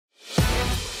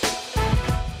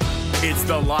It's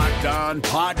the Locked On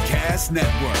Podcast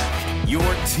Network, your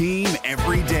team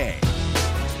every day.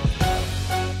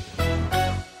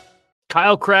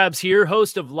 Kyle Krabs here,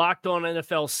 host of Locked On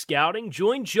NFL Scouting.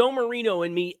 Join Joe Marino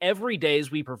and me every day as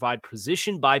we provide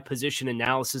position-by-position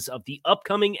analysis of the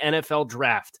upcoming NFL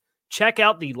Draft. Check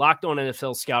out the Locked On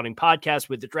NFL Scouting podcast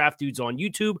with the Draft Dudes on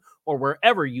YouTube or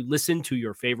wherever you listen to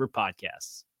your favorite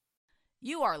podcasts.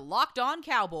 You are Locked On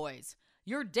Cowboys,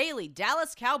 your daily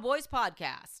Dallas Cowboys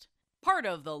podcast. Part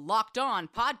of the Locked On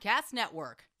Podcast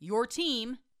Network, your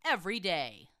team every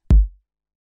day.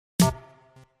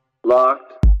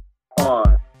 Locked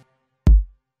on.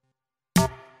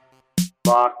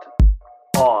 Locked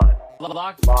on.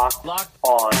 Locked on.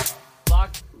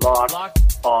 Locked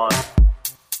on.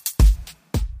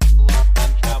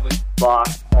 Cowboys.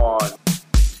 Locked on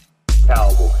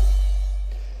Cowboys.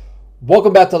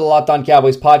 Welcome back to the Locked On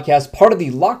Cowboys podcast, part of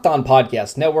the Locked On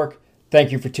Podcast Network.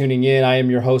 Thank you for tuning in. I am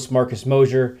your host, Marcus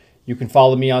Mosher. You can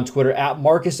follow me on Twitter at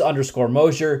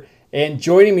Marcus_Mosher. And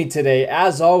joining me today,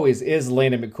 as always, is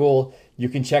Landon McCool. You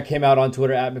can check him out on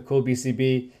Twitter at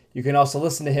McCoolBCB. You can also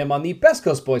listen to him on the Best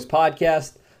Coast Boys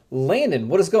podcast. Landon,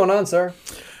 what is going on, sir?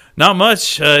 Not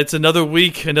much. It's another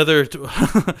week, another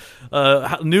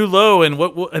new low,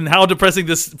 and how depressing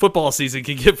this football season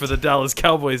can get for the Dallas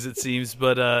Cowboys, it seems.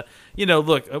 But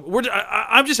look,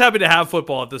 I'm just happy to have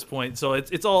football at this point. So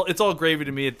it's all gravy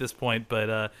to me at this point.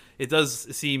 But it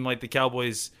does seem like the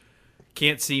Cowboys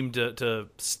can't seem to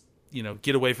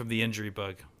get away from the injury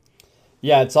bug.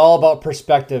 Yeah, it's all about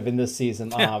perspective in this season.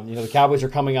 The Cowboys are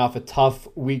coming off a tough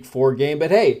Week 4 game, but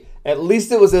hey, at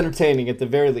least it was entertaining at the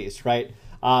very least, right?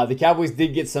 The Cowboys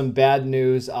did get some bad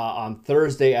news on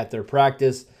Thursday at their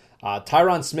practice.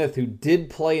 Tyron Smith, who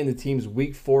did play in the team's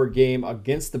Week 4 game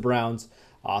against the Browns,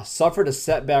 suffered a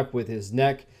setback with his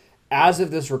neck. As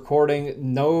of this recording,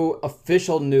 no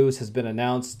official news has been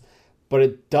announced, but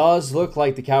it does look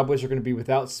like the Cowboys are going to be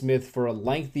without Smith for a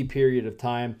lengthy period of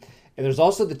time. And there's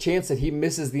also the chance that he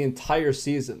misses the entire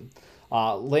season.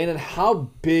 Landon, how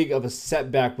big of a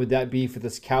setback would that be for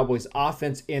this Cowboys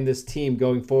offense and this team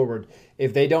going forward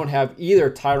if they don't have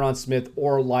either Tyron Smith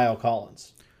or Lyle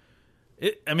Collins?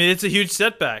 It's a huge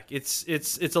setback. It's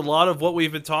a lot of what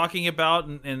we've been talking about,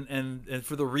 and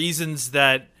for the reasons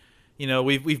that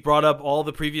we've brought up all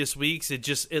the previous weeks.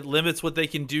 It limits what they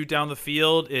can do down the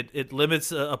field. It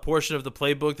limits a portion of the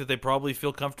playbook that they probably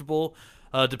feel comfortable,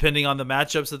 depending on the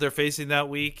matchups that they're facing that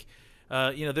week.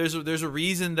 There's a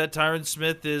reason that Tyron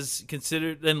Smith is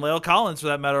considered, and Lyle Collins for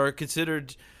that matter, are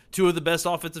considered two of the best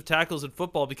offensive tackles in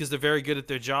football because they're very good at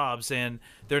their jobs and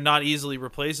they're not easily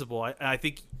replaceable. I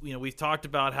think we've talked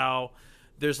about how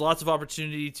there's lots of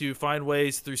opportunity to find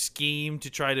ways through scheme to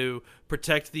try to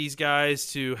protect these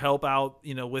guys, to help out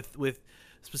with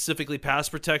specifically pass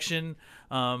protection.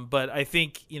 But I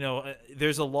think,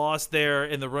 there's a loss there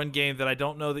in the run game that I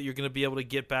don't know that you're going to be able to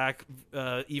get back,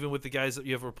 even with the guys that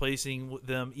you have replacing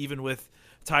them, even with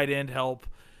tight end help.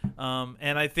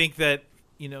 And I think that,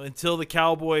 until the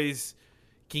Cowboys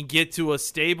can get to a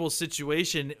stable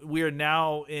situation, we are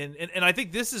now in, and I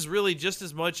think this is really just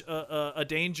as much a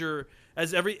danger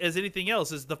as anything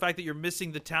else, is the fact that you're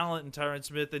missing the talent in Tyron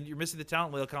Smith and you're missing the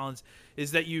talent in Lyle Collins,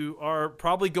 is that you are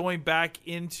probably going back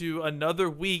into another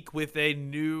week with a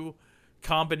new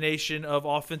combination of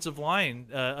offensive line,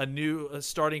 a new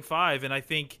starting five. And I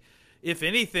think, if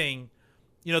anything,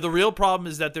 the real problem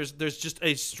is that there's just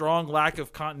a strong lack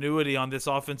of continuity on this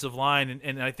offensive line.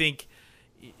 And I think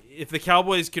if the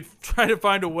Cowboys could try to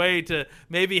find a way to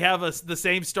maybe have the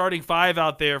same starting five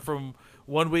out there from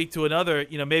one week to another,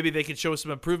 maybe they could show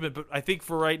some improvement. But I think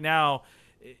for right now,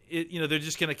 they're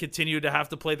just going to continue to have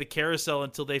to play the carousel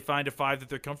until they find a five that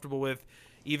they're comfortable with,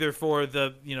 either for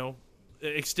the,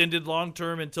 extended long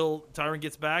term until Tyron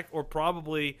gets back, or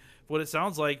probably what it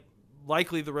sounds like,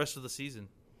 likely the rest of the season.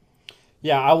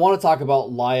 Yeah, I want to talk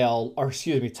about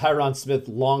Tyron Smith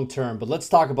long term, but let's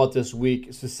talk about this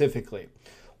week specifically.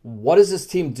 What does this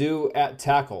team do at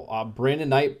tackle? Brandon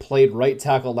Knight played right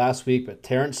tackle last week, but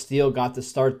Terrence Steele got the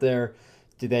start there.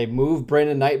 Do they move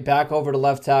Brandon Knight back over to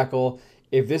left tackle?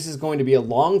 If this is going to be a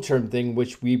long-term thing,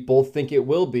 which we both think it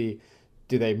will be,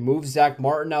 do they move Zach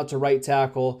Martin out to right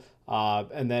tackle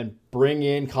and then bring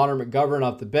in Connor McGovern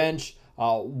off the bench?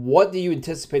 What do you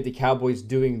anticipate the Cowboys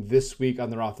doing this week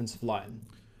on their offensive line?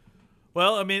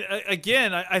 Well,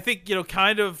 I think,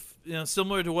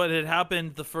 similar to what had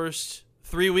happened the first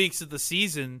 3 weeks of the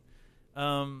season,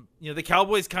 the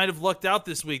Cowboys kind of lucked out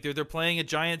this week. They're playing a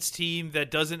Giants team that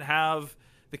doesn't have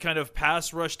the kind of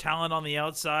pass rush talent on the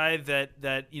outside that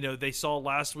they saw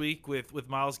last week with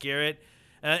Myles Garrett,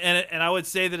 and I would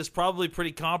say that it's probably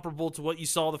pretty comparable to what you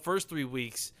saw the first 3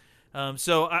 weeks.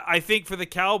 So I think for the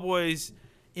Cowboys,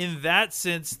 in that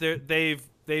sense,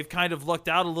 they've kind of lucked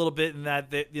out a little bit in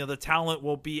that the talent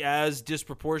won't be as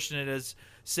disproportionate as,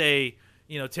 say,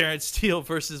 Terrence Steele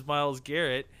versus Myles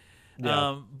Garrett.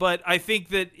 Yeah. But I think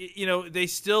that they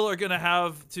still are going to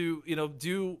have to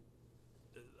do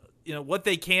what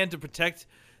they can to protect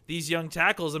these young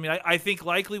tackles. I mean, I think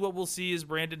likely what we'll see is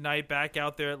Brandon Knight back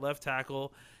out there at left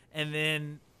tackle, and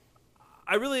then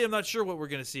I really am not sure what we're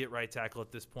going to see at right tackle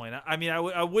at this point. I mean,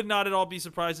 I would not at all be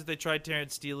surprised if they tried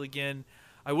Terrence Steele again.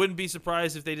 I wouldn't be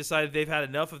surprised if they decided they've had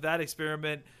enough of that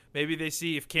experiment. Maybe they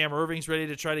see if Cam Irving's ready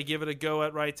to try to give it a go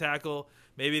at right tackle.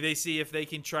 Maybe they see if they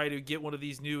can try to get one of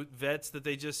these new vets that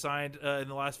they just signed in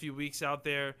the last few weeks out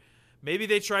there. Maybe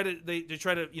they try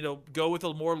to go with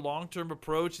a more long-term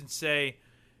approach and say,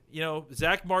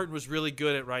 Zach Martin was really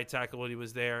good at right tackle when he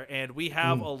was there, and we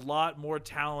have a lot more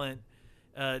talent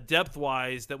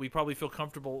depth-wise that we probably feel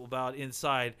comfortable about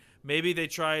inside. Maybe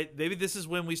this is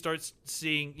when we start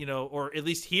seeing, or at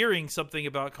least hearing something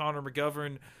about Connor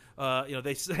McGovern.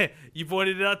 They say, you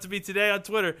pointed it out to me today on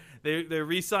Twitter. They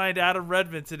re-signed Adam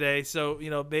Redmond today, so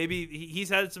maybe he's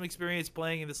had some experience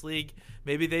playing in this league.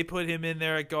 Maybe they put him in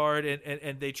there at guard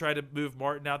and they try to move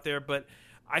Martin out there. But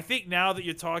I think now that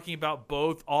you're talking about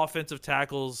both offensive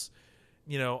tackles,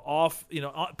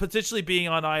 potentially being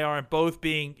on IR and both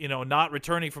being not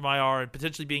returning from IR and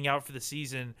potentially being out for the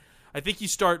season, I think you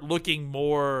start looking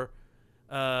more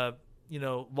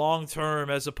long term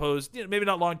as opposed, maybe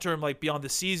not long term like beyond the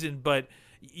season, but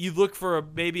you look for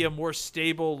maybe a more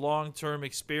stable long term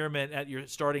experiment at your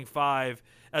starting five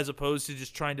as opposed to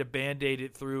just trying to band-aid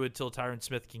it through until Tyron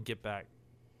Smith can get back.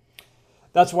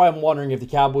 That's why I'm wondering if the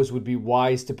Cowboys would be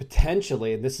wise to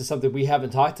potentially, and this is something we haven't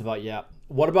talked about yet,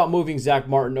 what about moving Zach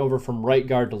Martin over from right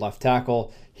guard to left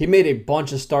tackle? He made a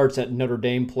bunch of starts at Notre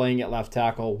Dame playing at left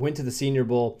tackle, went to the Senior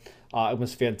Bowl. It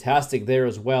was fantastic there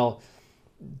as well.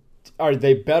 Are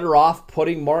they better off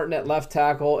putting Martin at left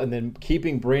tackle and then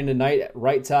keeping Brandon Knight at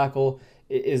right tackle?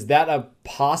 Is that a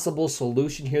possible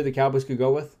solution here the Cowboys could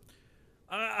go with?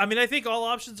 I mean, I think all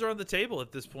options are on the table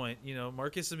at this point,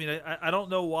 Marcus. I mean, I don't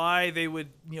know why they would,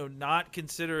 not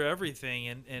consider everything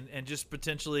and just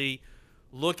potentially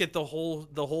look at the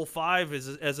whole five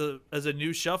as a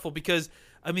new shuffle, because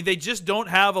I mean they just don't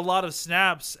have a lot of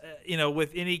snaps,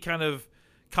 with any kind of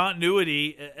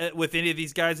continuity with any of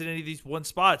these guys in any of these one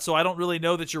spots. So I don't really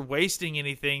know that you're wasting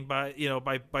anything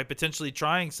by potentially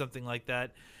trying something like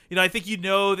that. I think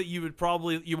that you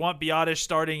want Biotish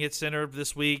starting at center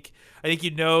this week. I think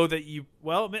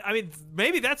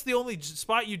maybe that's the only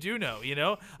spot you do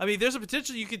know. I mean, there's a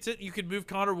potential you could move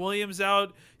Connor Williams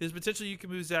out. There's potential you can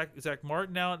move Zach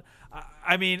Martin out.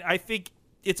 I mean, I think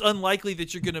it's unlikely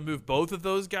that you're going to move both of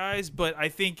those guys, but I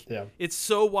think it's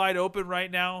so wide open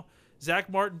right now. Zach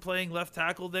Martin playing left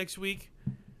tackle next week.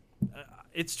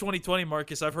 It's 2020,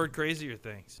 Marcus. I've heard crazier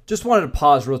things. Just wanted to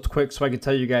pause real quick so I could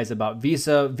tell you guys about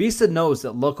Visa. Visa knows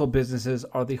that local businesses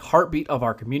are the heartbeat of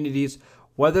our communities,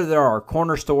 whether they're our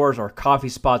corner stores, our coffee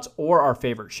spots, or our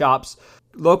favorite shops.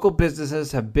 Local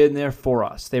businesses have been there for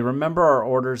us. They remember our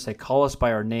orders, they call us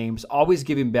by our names, always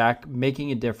giving back,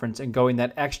 making a difference, and going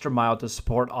that extra mile to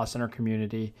support us in our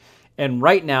community. And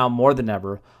right now, more than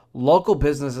ever, local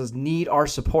businesses need our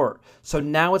support. So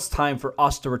now it's time for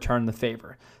us to return the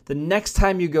favor. The next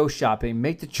time you go shopping,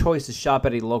 make the choice to shop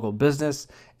at a local business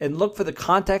and look for the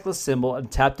contactless symbol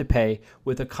and tap to pay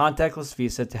with a contactless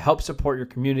Visa to help support your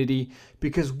community,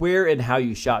 because where and how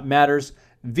you shop matters.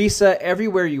 Visa,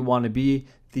 everywhere you want to be,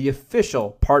 the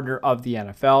official partner of the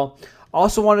NFL.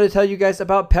 Also wanted to tell you guys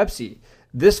about Pepsi.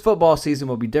 This football season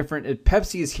will be different, and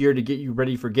Pepsi is here to get you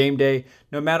ready for game day,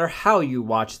 no matter how you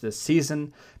watch this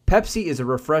season. Pepsi is a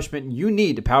refreshment you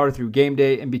need to power through game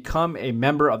day and become a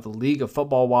member of the League of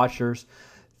Football Watchers.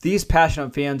 These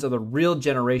passionate fans are the real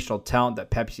generational talent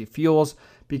that Pepsi fuels,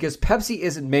 because Pepsi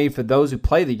isn't made for those who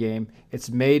play the game, it's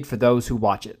made for those who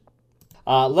watch it.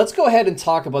 Let's go ahead and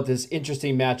talk about this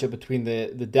interesting matchup between the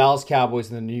Dallas Cowboys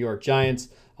and the New York Giants.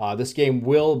 This game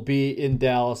will be in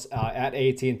Dallas at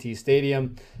AT&T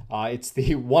Stadium. It's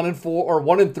the 1-4 or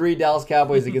 1-3 Dallas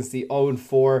Cowboys against the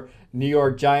 0-4 New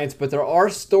York Giants, but there are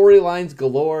storylines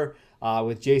galore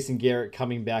with Jason Garrett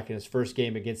coming back in his first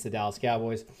game against the Dallas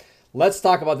Cowboys. Let's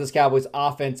talk about this Cowboys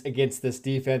offense against this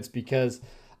defense, because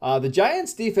the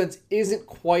Giants defense isn't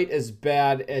quite as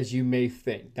bad as you may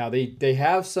think. Now, they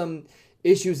have some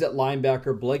issues at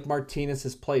linebacker. Blake Martinez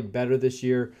has played better this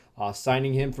year,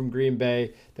 signing him from Green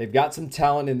Bay. They've got some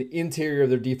talent in the interior of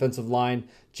their defensive line.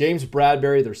 James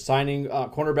Bradbury, their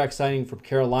cornerback signing from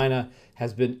Carolina,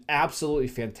 has been absolutely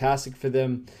fantastic for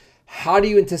them. How do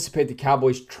you anticipate the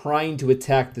Cowboys trying to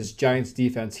attack this Giants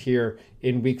defense here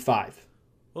in Week 5?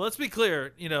 Well, let's be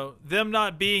clear. Them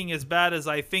not being as bad as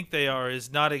I think they are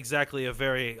is not exactly a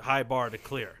very high bar to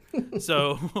clear.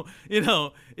 So,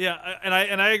 yeah, and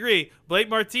I agree. Blake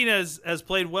Martinez has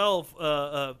played well.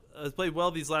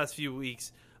 These last few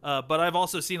weeks. But I've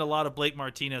also seen a lot of Blake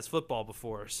Martinez football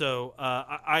before. So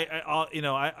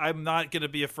I'm not going to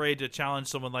be afraid to challenge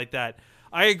someone like that.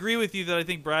 I agree with you that I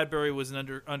think Bradbury was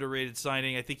an underrated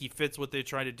signing. I think he fits what they're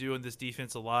trying to do in this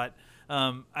defense a lot.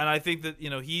 And I think that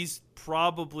he's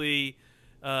probably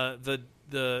the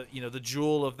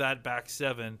jewel of that back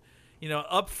seven.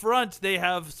 Up front they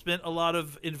have spent a lot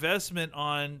of investment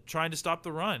on trying to stop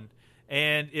the run,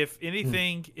 and if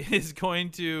anything is going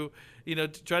to to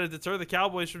try to deter the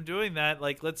Cowboys from doing that,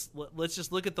 like let's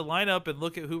just look at the lineup and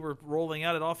look at who we're rolling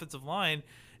out at offensive line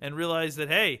and realize that,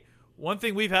 hey, one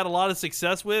thing we've had a lot of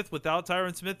success with without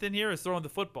Tyron Smith in here is throwing the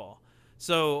football.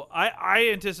 So I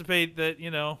anticipate that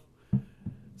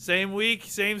same week,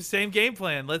 same game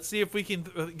plan. Let's see if we can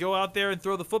go out there and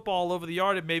throw the football all over the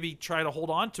yard and maybe try to hold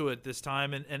on to it this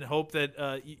time and hope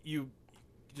that you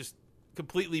just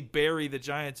completely bury the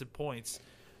Giants in points,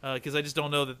 because I just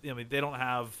don't know that. They don't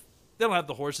have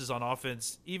the horses on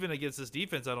offense even against this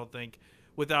defense. I don't think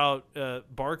without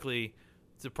Barkley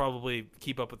to probably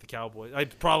keep up with the Cowboys.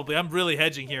 I'm really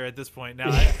hedging here at this point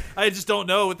now. I just don't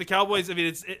know with the Cowboys.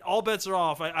 All bets are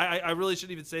off. I really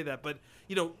shouldn't even say that. But,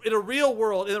 in a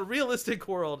realistic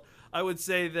world, I would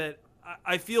say that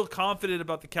I feel confident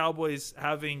about the Cowboys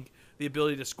having the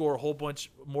ability to score a whole bunch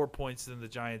more points than the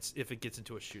Giants if it gets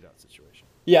into a shootout situation.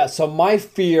 Yeah, so my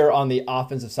fear on the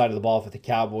offensive side of the ball for the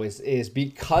Cowboys is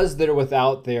because they're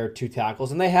without their two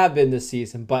tackles, and they have been this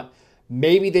season, but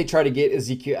maybe they try to get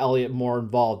Ezekiel Elliott more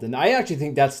involved. And I actually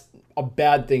think that's a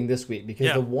bad thing this week,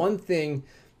 because the one thing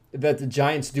that the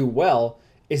Giants do well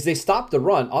is they stop the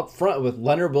run up front with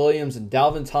Leonard Williams and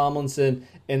Dalvin Tomlinson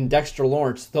and Dexter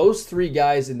Lawrence. Those three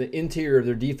guys in the interior of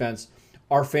their defense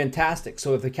are fantastic.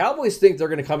 So if the Cowboys think they're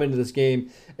going to come into this game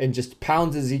and just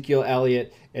pound Ezekiel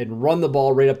Elliott and run the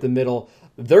ball right up the middle,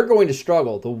 they're going to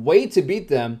struggle. The way to beat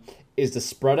them is to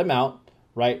spread them out,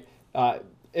 right?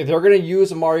 If they're going to use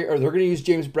they're going to use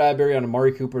James Bradbury on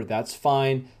Amari Cooper, that's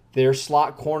fine. Their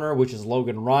slot corner, which is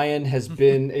Logan Ryan, has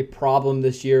been a problem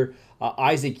this year.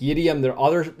 Isaac Yidiam, their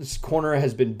other corner,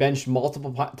 has been benched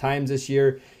multiple times this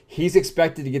year. He's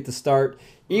expected to get the start.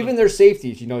 Even their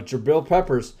safeties, Jabril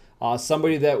Peppers,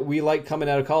 somebody that we like coming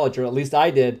out of college, or at least I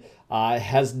did,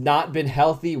 has not been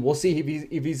healthy. We'll see if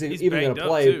he's even going to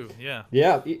play. Too.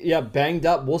 Yeah, banged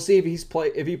up. We'll see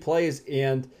if he plays,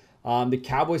 and the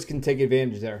Cowboys can take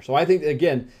advantage there. So I think,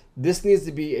 again, this needs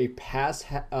to be a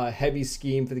pass-heavy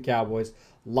scheme for the Cowboys.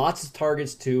 Lots of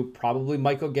targets to probably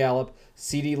Michael Gallup,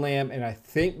 CeeDee Lamb, and I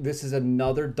think this is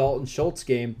another Dalton Schultz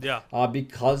game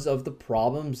because of the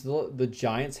problems the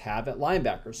Giants have at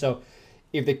linebacker. So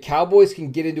if the Cowboys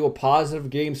can get into a positive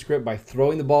game script by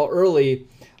throwing the ball early,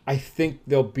 I think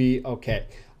they'll be okay.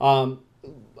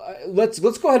 Let's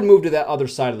go ahead and move to that other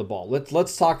side of the ball.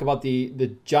 Let's talk about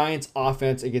the Giants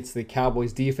offense against the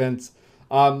Cowboys defense.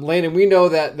 Landon, we know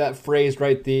that phrase,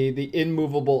 right? The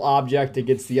immovable object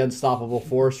against the unstoppable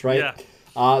force, right?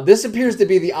 Yeah. This appears to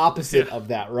be the opposite of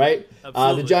that, right?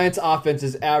 The Giants offense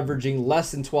is averaging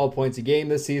less than 12 points a game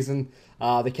this season.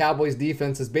 The Cowboys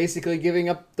defense is basically giving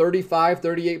up 35,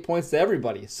 38 points to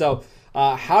everybody. So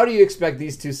how do you expect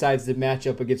these two sides to match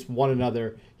up against one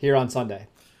another here on Sunday?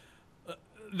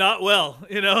 Not well,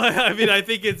 I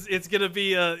think it's going to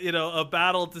be a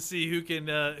battle to see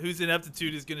whose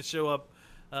ineptitude is going to show up,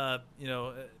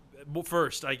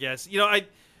 first, I guess.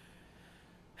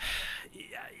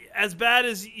 As bad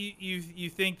as you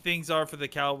think things are for the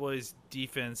Cowboys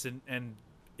defense, and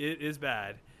it is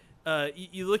bad.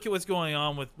 You look at what's going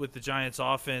on with the Giants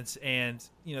offense, and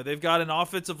they've got an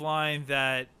offensive line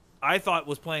that I thought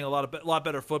was playing a lot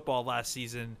better football last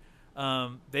season.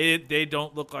 They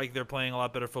don't look like they're playing a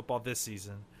lot better football this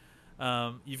season.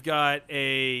 You've got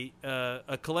a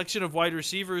collection of wide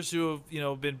receivers who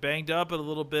have been banged up at a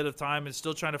little bit of time and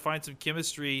still trying to find some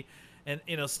chemistry, and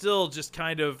still just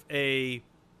kind of a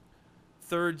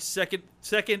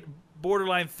second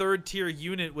borderline third tier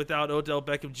unit without Odell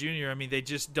Beckham Jr.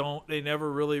 They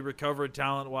never really recovered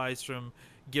talent wise from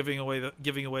giving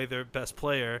away their best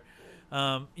player.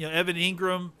 Evan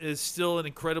Ingram is still an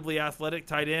incredibly athletic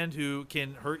tight end who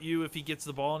can hurt you if he gets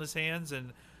the ball in his hands.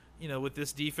 And, with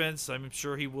this defense, I'm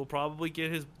sure he will probably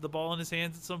get the ball in his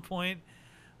hands at some point.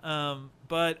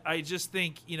 But I just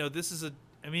think, this is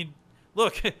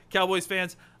look, Cowboys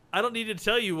fans, I don't need to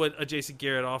tell you what a Jason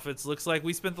Garrett offense looks like.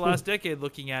 We spent the last decade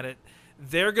looking at it.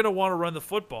 They're going to want to run the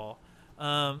football.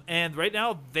 And right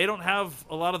now, they don't have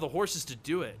a lot of the horses to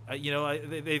do it.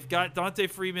 They've got Dante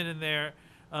Freeman in there,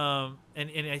 and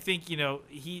I think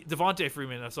Devontae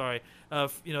Freeman. I'm sorry.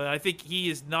 I think he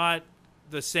is not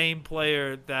the same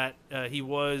player that he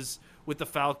was with the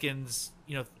Falcons.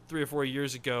 3 or 4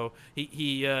 years ago.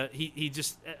 He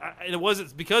just it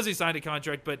wasn't because he signed a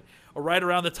contract, but right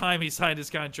around the time he signed his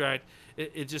contract,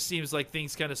 it just seems like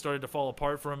things kind of started to fall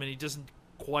apart for him, and he doesn't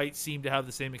quite seem to have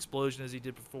the same explosion as he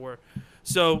did before.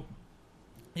 So,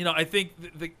 I think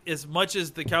as much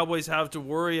as the Cowboys have to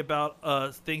worry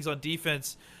about things on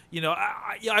defense,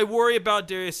 I worry about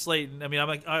Darius Slayton. I mean,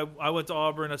 I went to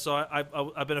Auburn, so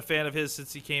I've been a fan of his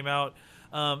since he came out.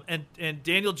 And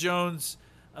Daniel Jones,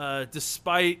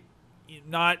 despite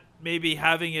not maybe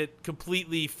having it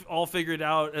completely all figured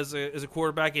out as a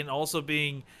quarterback, and also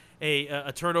being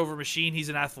a turnover machine, he's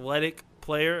an athletic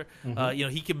player.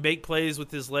 He can make plays with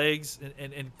his legs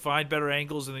and find better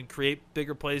angles and then create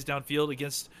bigger plays downfield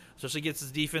especially against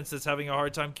his defense that's having a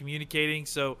hard time communicating.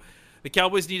 So the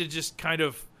Cowboys need to just kind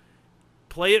of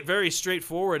play it very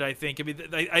straightforward, I think. I mean,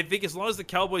 I think as long as the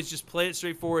Cowboys just play it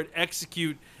straightforward,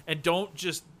 execute, and don't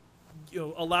just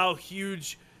allow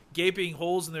huge gaping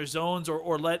holes in their zones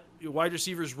or let wide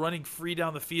receivers running free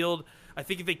down the field, I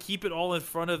think if they keep it all in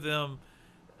front of them,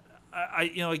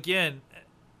 again,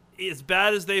 as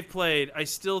bad as they've played, I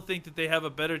still think that they have a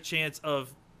better chance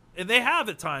of, and they have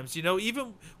at times,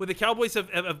 even when the Cowboys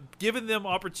have given them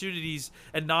opportunities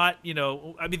and not,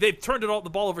 they've turned the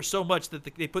ball over so much that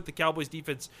they put the Cowboys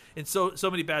defense in so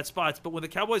many bad spots. But when the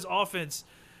Cowboys offense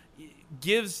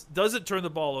doesn't turn the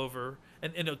ball over,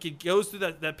 and it goes through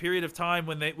that period of time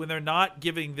when they're not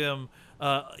giving them,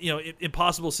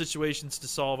 impossible situations to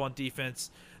solve on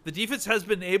defense, the defense has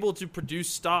been able to produce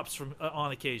stops from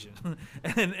on occasion,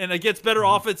 and against better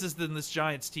offenses than this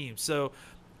Giants team. So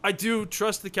I do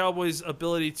trust the Cowboys'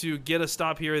 ability to get a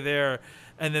stop here or there,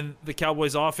 and then the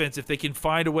Cowboys' offense, if they can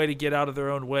find a way to get out of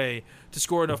their own way, to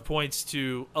score enough points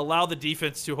to allow the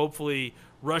defense to hopefully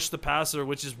rush the passer,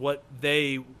 which is what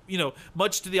they,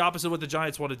 much to the opposite of what the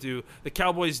Giants want to do. The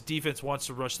Cowboys' defense wants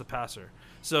to rush the passer.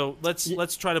 So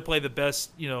let's try to play the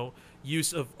best,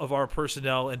 use of our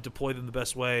personnel and deploy them the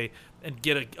best way and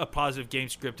get a positive game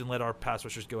script and let our pass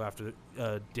rushers go after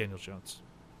Daniel Jones.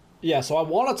 Yeah, so I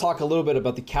want to talk a little bit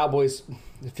about the Cowboys.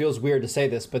 It feels weird to say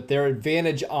this, but their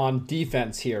advantage on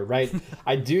defense here, right?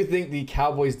 I do think the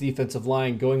Cowboys' defensive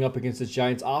line going up against the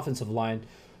Giants' offensive line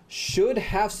should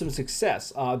have some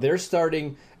success. They're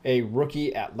starting a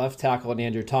rookie at left tackle, and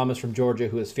Andrew Thomas from Georgia,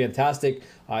 who is fantastic.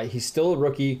 He's still a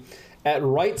rookie. At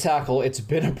right tackle, it's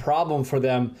been a problem for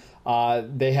them.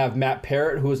 They have Matt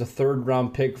Parrott, who is a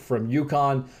third-round pick from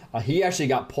UConn. He actually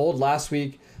got pulled last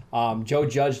week. Joe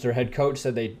Judge, their head coach,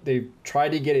 said they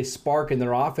tried to get a spark in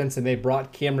their offense, and they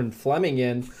brought Cameron Fleming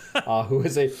in, who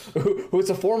is a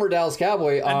former Dallas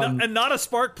Cowboy, and not a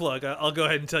spark plug. I'll go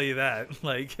ahead and tell you that.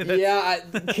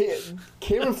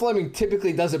 Cameron Fleming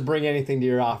typically doesn't bring anything to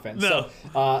your offense. No.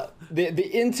 So,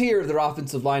 the interior of their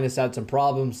offensive line has had some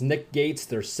problems. Nick Gates,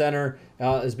 their center,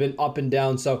 has been up and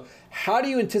down. So, how do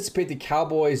you anticipate the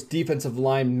Cowboys' defensive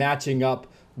line matching up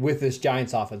with this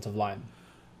Giants' offensive line?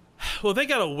 Well, they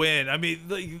got to win. I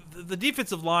mean, the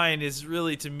defensive line is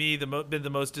really, to me, been the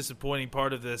most disappointing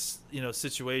part of this,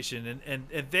 situation,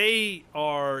 and they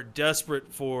are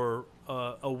desperate for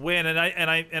a win,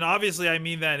 and obviously I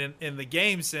mean that in the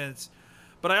game sense,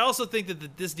 but I also think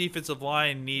that this defensive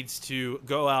line needs to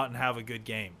go out and have a good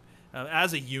game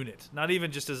as a unit, not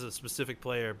even just as a specific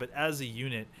player, but as a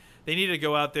unit. They need to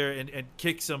go out there and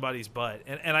kick somebody's butt,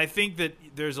 and I think that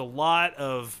there's a lot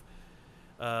of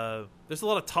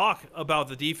talk about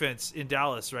the defense in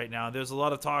Dallas right now. There's a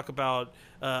lot of talk about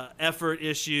effort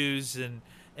issues and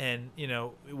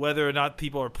whether or not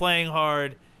people are playing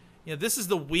hard. This is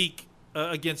the week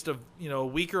against a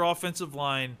weaker offensive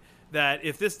line, that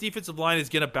if this defensive line is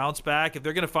going to bounce back, if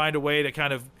they're going to find a way to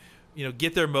kind of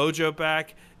get their mojo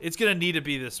back, it's going to need to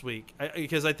be this week,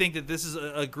 because I think that this is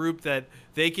a group that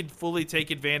they can fully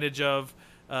take advantage of,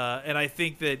 and I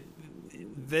think that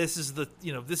this is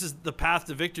the path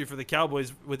to victory for the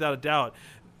Cowboys without a doubt.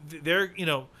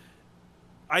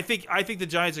 I think the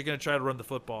Giants are going to try to run the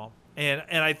football, and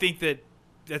I think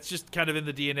that's just kind of in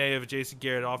the DNA of a Jason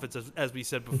Garrett offense, as we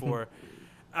said before.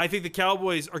 I think the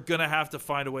Cowboys are going to have to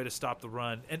find a way to stop the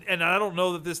run, and I don't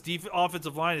know that this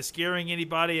offensive line is scaring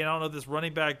anybody, and I don't know if this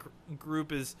running back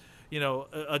group is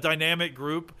a dynamic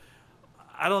group.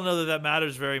 I don't know that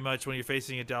matters very much when you're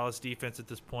facing a Dallas defense at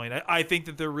this point. I think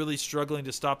that they're really struggling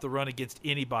to stop the run against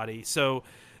anybody. So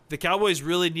the Cowboys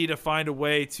really need to find a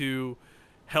way to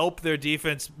help their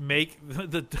defense make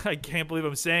I can't believe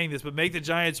I'm saying this, but make the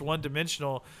Giants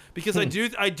one-dimensional, because I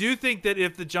do think that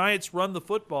if the Giants run the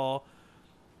football,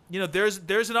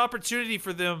 there's an opportunity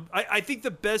for them. I think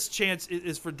the best chance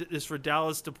is for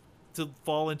Dallas to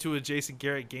fall into a Jason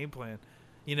Garrett game plan.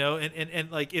 And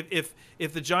like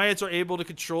if the Giants are able to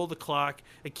control the clock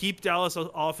and keep Dallas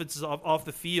offenses off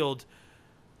the field,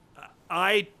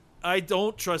 I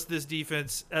don't trust this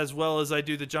defense as well as I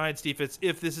do the Giants defense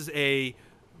if this is a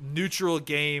neutral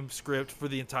game script for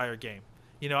the entire game.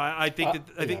 I think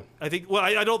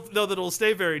I don't know that it'll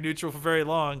stay very neutral for very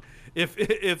long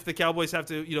if the Cowboys have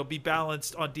to be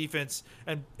balanced on defense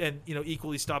and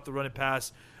equally stop the run and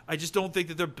pass. I just don't think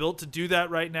that they're built to do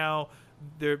that right now.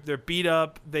 They're beat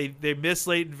up. They miss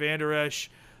Leighton Vander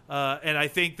Esch. And I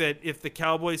think that if the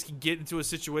Cowboys can get into a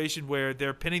situation where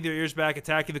they're pinning their ears back,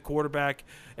 attacking the quarterback,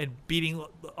 and beating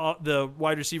the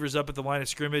wide receivers up at the line of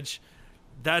scrimmage,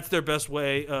 that's their best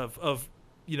way of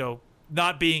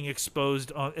not being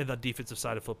exposed in the defensive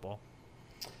side of football.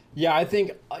 Yeah, I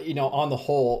think, on the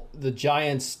whole, the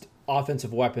Giants'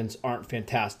 offensive weapons aren't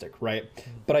fantastic, right?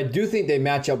 But I do think they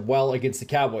match up well against the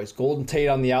Cowboys. Golden Tate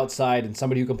on the outside and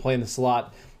somebody who can play in the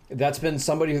slot. That's been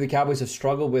somebody who the Cowboys have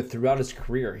struggled with throughout his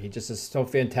career. He just is so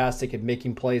fantastic at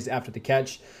making plays after the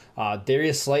catch.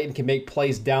 Darius Slayton can make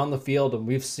plays down the field, and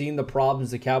we've seen the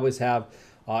problems the Cowboys have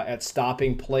at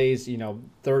stopping plays,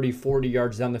 30, 40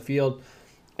 yards down the field.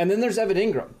 And then there's Evan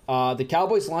Ingram. The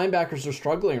Cowboys linebackers are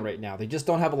struggling right now. They just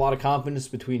don't have a lot of confidence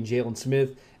between Jalen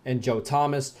Smith and Joe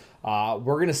Thomas.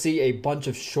 We're going to see a bunch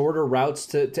of shorter routes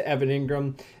to Evan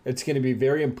Ingram. It's going to be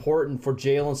very important for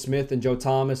Jalen Smith and Joe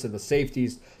Thomas and the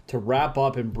safeties to wrap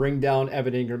up and bring down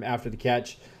Evan Ingram after the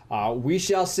catch. We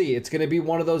shall see. It's going to be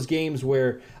one of those games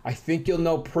where I think you'll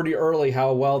know pretty early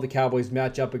how well the Cowboys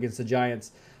match up against the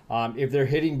Giants. If they're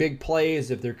hitting big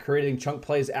plays, if they're creating chunk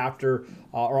plays after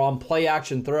or on play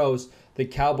action throws, the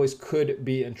Cowboys could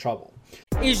be in trouble.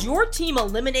 Is your team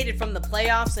eliminated from the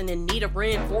playoffs and in need of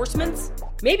reinforcements?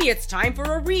 Maybe it's time for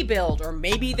a rebuild, or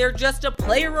maybe they're just a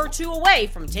player or two away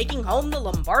from taking home the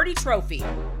Lombardi Trophy.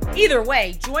 Either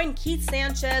way, join Keith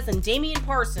Sanchez and Damian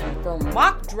Parson for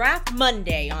Mock Draft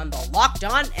Monday on the Locked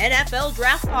On NFL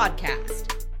Draft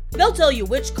Podcast. They'll tell you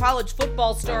which college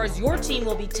football stars your team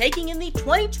will be taking in the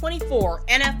 2024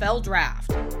 NFL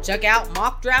Draft. Check out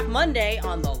Mock Draft Monday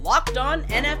on the Locked On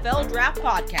NFL Draft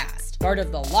Podcast, part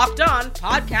of the Locked On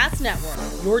Podcast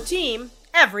Network, your team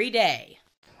every day.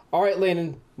 All right,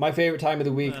 Landon, my favorite time of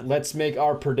the week. Let's make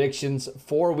our predictions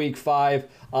for Week 5.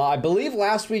 I believe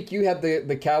last week you had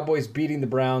the Cowboys beating the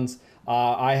Browns.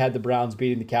 I had the Browns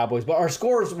beating the Cowboys, but our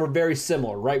scores were very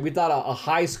similar, right? We thought a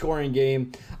high-scoring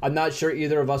game. I'm not sure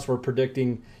either of us were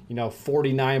predicting,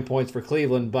 49 points for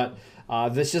Cleveland, but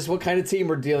that's just what kind of team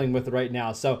we're dealing with right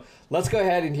now. So let's go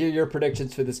ahead and hear your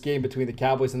predictions for this game between the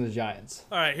Cowboys and the Giants.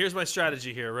 All right, here's my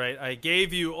strategy here, right? I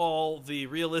gave you all the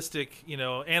realistic,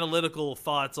 analytical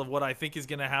thoughts of what I think is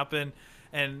going to happen,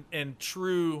 and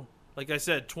true, like I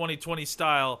said, 2020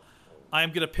 style.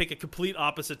 I'm going to pick a complete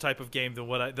opposite type of game than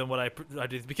what I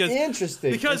did, because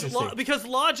because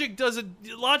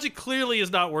logic clearly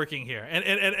is not working here,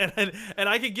 and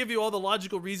I can give you all the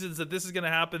logical reasons that this is going to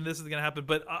happen,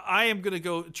 but I am going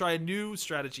to try a new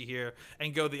strategy here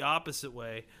and go the opposite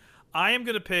way. I am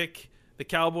going to pick the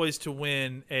Cowboys to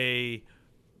win a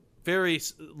very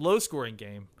low scoring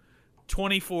game,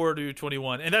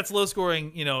 24-21, and that's low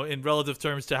scoring, in relative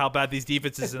terms to how bad these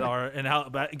defenses are and how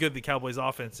good the Cowboys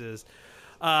offense is.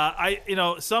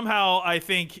 Somehow I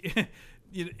think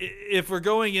if we're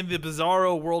going in the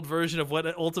bizarro world version of what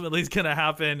ultimately is going to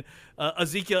happen,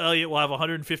 Ezekiel Elliott will have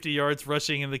 150 yards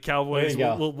rushing, and the Cowboys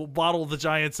will bottle the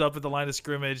Giants up at the line of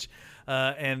scrimmage,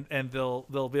 and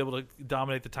they'll be able to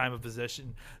dominate the time of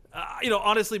possession.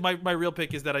 Honestly, my real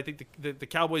pick is that I think the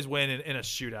Cowboys win in a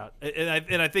shootout,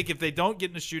 and I think if they don't get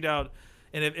in a shootout,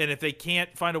 and if they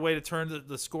can't find a way to turn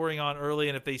the scoring on early,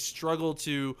 and if they struggle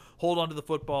to hold on to the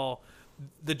football,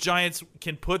 the Giants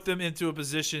can put them into a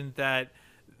position that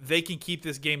they can keep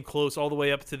this game close all the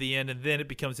way up to the end, and then it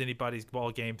becomes anybody's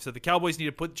ball game. So the Cowboys need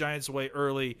to put Giants away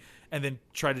early and then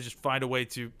try to just find a way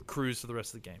to cruise for the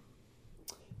rest of the game.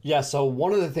 Yeah, so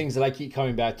one of the things that I keep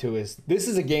coming back to is this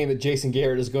is a game that Jason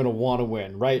Garrett is going to want to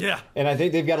win, right? Yeah. And I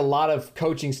think they've got a lot of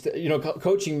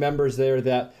coaching members there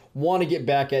that want to get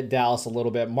back at Dallas a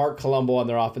little bit. Mark Colombo on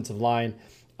their offensive line.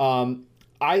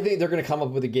 I think they're going to come up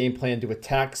with a game plan to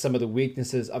attack some of the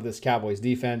weaknesses of this Cowboys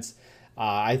defense.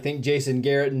 I think Jason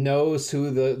Garrett knows who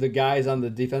the guys on the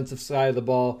defensive side of the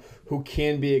ball who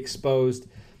can be exposed.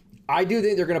 I do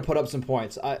think they're going to put up some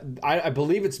points. I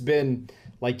believe it's been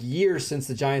like years since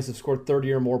the Giants have scored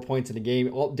 30 or more points in a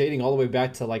game, dating all the way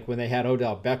back to like when they had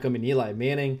Odell Beckham and Eli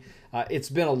Manning. It's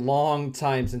been a long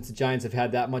time since the Giants have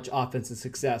had that much offensive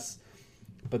success.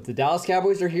 But the Dallas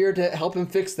Cowboys are here to help him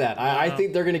fix that. I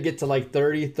think they're going to get to like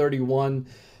 30, 31.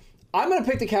 I'm going to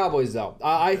pick the Cowboys, though.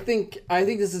 I think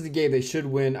this is the game they should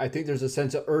win. I think there's a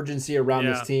sense of urgency around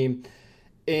this team.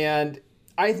 And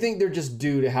I think they're just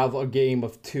due to have a game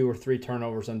of 2 or 3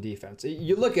 turnovers on defense.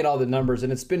 You look at all the numbers,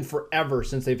 and it's been forever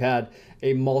since they've had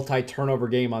a multi-turnover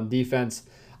game on defense.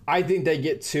 I think they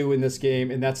get 2 in this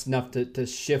game, and that's enough to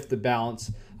shift the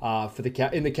balance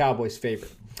in the Cowboys' favor.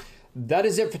 That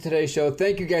is it for today's show.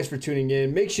 Thank you guys for tuning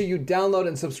in. Make sure you download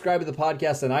and subscribe to the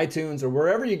podcast on iTunes or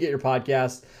wherever you get your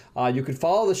podcasts. You can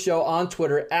follow the show on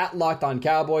Twitter at Locked On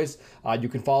Cowboys. You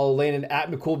can follow Landon at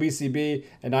McCoolBCB,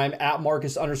 and I'm at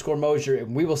Marcus_Mosier,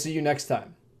 and we will see you next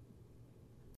time.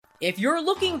 If you're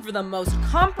looking for the most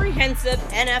comprehensive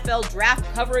NFL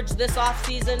draft coverage this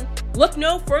offseason, look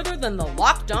no further than the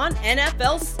Locked On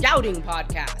NFL Scouting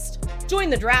Podcast.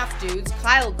 Join the draft dudes,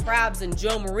 Kyle Krabs and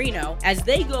Joe Marino, as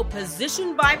they go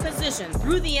position by position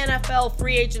through the NFL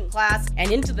free agent class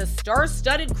and into the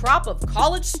star-studded crop of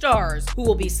college stars who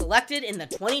will be selected in the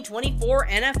 2024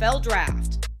 NFL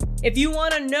Draft. If you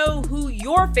want to know who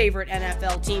your favorite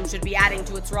NFL team should be adding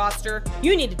to its roster,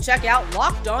 you need to check out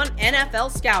Locked On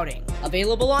NFL Scouting,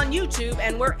 available on YouTube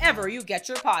and wherever you get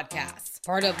your podcasts.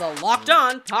 Part of the Locked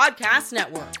On Podcast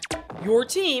Network, your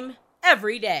team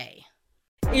every day.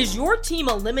 Is your team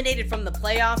eliminated from the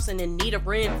playoffs and in need of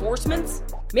reinforcements?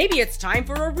 Maybe it's time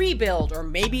for a rebuild, or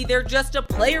maybe they're just a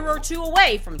player or 2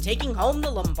 away from taking home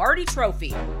the Lombardi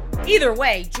Trophy. Either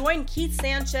way, join Keith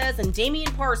Sanchez and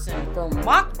Damian Parson for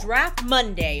Mock Draft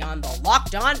Monday on the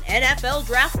Locked On NFL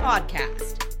Draft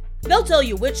Podcast. They'll tell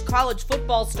you which college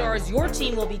football stars your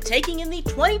team will be taking in the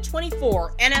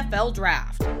 2024 NFL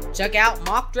Draft. Check out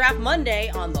Mock Draft Monday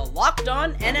on the Locked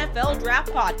On NFL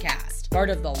Draft Podcast, part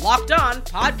of the Locked On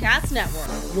Podcast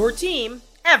Network, your team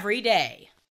every day.